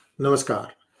Namaskar.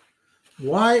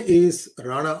 Why is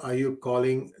Rana Ayub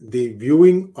calling the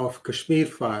viewing of Kashmir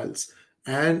Files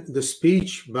and the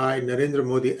speech by Narendra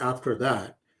Modi after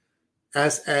that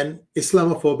as an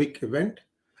Islamophobic event?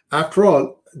 After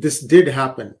all, this did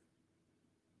happen.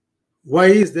 Why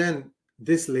is then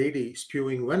this lady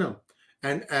spewing venom?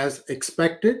 And as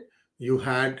expected, you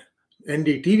had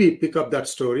NDTV pick up that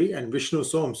story and Vishnu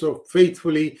Som so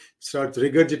faithfully starts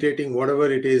regurgitating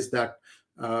whatever it is that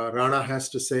Rana has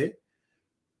to say.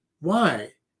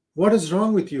 Why? What is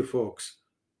wrong with you folks?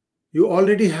 You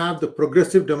already have the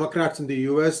progressive Democrats in the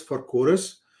US for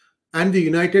chorus and the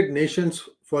United Nations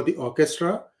for the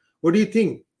orchestra. What do you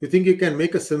think? You think you can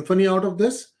make a symphony out of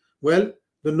this? Well,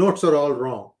 the notes are all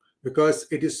wrong because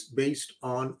it is based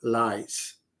on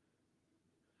lies.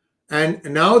 And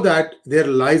now that their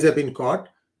lies have been caught,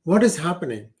 what is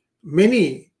happening?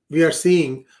 Many we are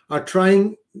seeing are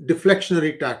trying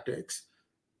deflectionary tactics.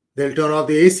 They'll turn off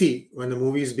the AC when the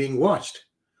movie is being watched.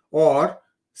 Or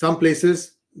some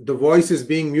places, the voice is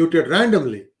being muted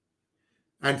randomly.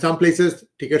 And some places,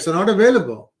 tickets are not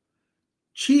available.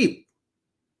 Cheap.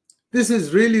 This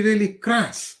is really, really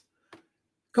crass.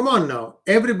 Come on now.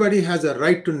 Everybody has a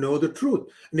right to know the truth.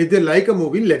 And if they like a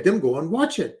movie, let them go and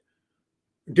watch it.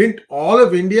 Didn't all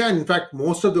of India, in fact,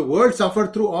 most of the world, suffer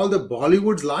through all the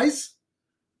Bollywood's lies?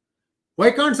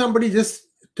 Why can't somebody just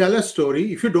tell a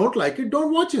story? If you don't like it,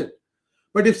 don't watch it.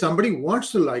 But if somebody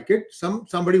wants to like it,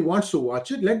 somebody wants to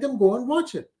watch it, let them go and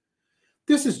watch it.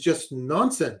 This is just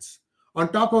nonsense.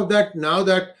 On top of that, now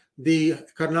that the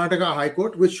Karnataka High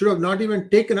Court, which should have not even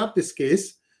taken up this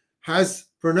case, has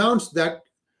pronounced that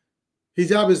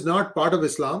hijab is not part of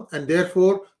Islam and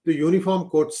therefore the uniform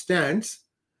code stands,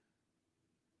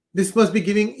 this must be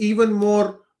giving even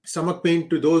more stomach pain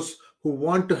to those who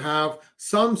want to have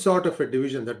some sort of a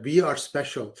division that we are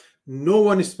special. No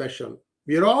one is special.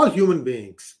 We are all human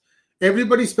beings.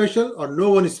 Everybody is special or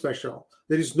no one is special.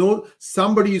 There is no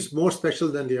somebody is more special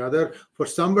than the other. For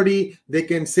somebody, they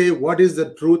can say what is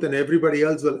the truth and everybody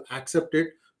else will accept it.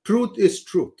 Truth is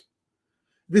truth.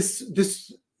 This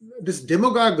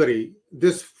demagoguery,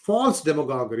 this false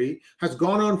demagoguery has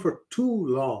gone on for too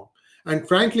long. And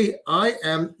frankly, I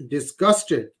am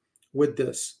disgusted with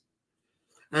this.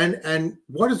 And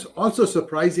what is also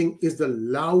surprising is the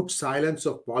loud silence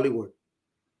of Bollywood.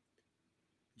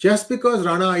 Just because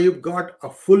Rana Ayub got a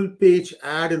full-page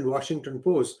ad in Washington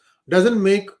Post doesn't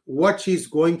make what she's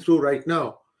going through right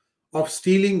now of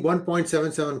stealing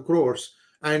 1.77 crores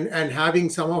and having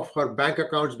some of her bank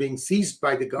accounts being seized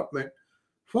by the government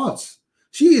false.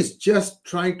 She is just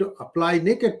trying to apply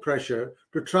naked pressure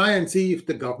to try and see if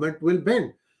the government will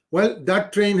bend. Well,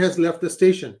 that train has left the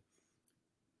station.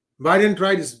 Biden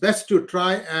tried his best to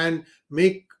try and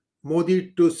make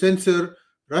Modi to censor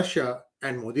Russia,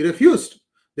 and Modi refused.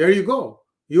 There you go.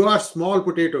 You are small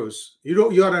potatoes.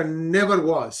 You are a never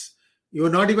was. You are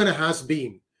not even a has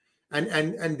been.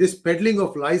 And this peddling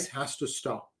of lies has to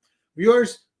stop.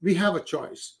 Viewers, we have a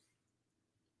choice.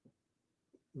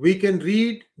 We can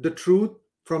read the truth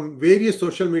from various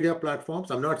social media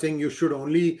platforms. I'm not saying you should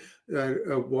only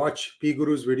watch P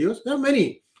Guru's videos. There are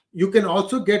many. You can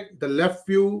also get the left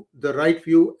view, the right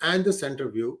view, and the center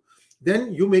view.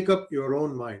 Then you make up your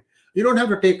own mind. You don't have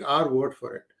to take our word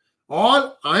for it.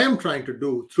 All I am trying to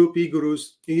do through P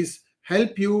Gurus is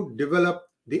help you develop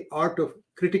the art of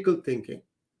critical thinking.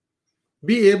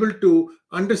 Be able to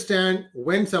understand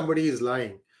when somebody is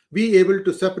lying. Be able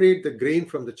to separate the grain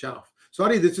from the chaff.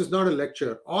 Sorry, this is not a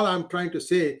lecture. All I'm trying to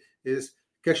say is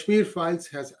Kashmir Files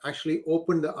has actually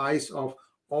opened the eyes of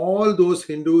all those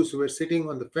Hindus who were sitting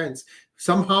on the fence,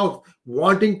 somehow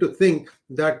wanting to think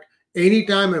that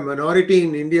anytime a minority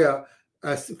in India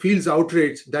feels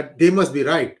outraged, that they must be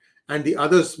right and the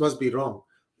others must be wrong.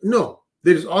 No,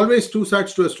 there is always two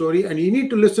sides to a story, and you need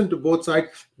to listen to both sides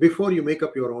before you make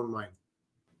up your own mind.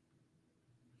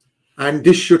 And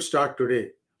this should start today.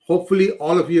 Hopefully,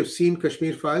 all of you have seen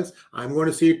Kashmir Files. I'm going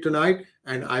to see it tonight,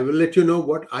 and I will let you know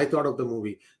what I thought of the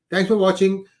movie. Thanks for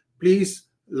watching. Please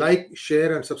like,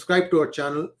 share, and subscribe to our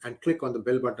channel and click on the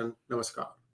bell button. Namaskar.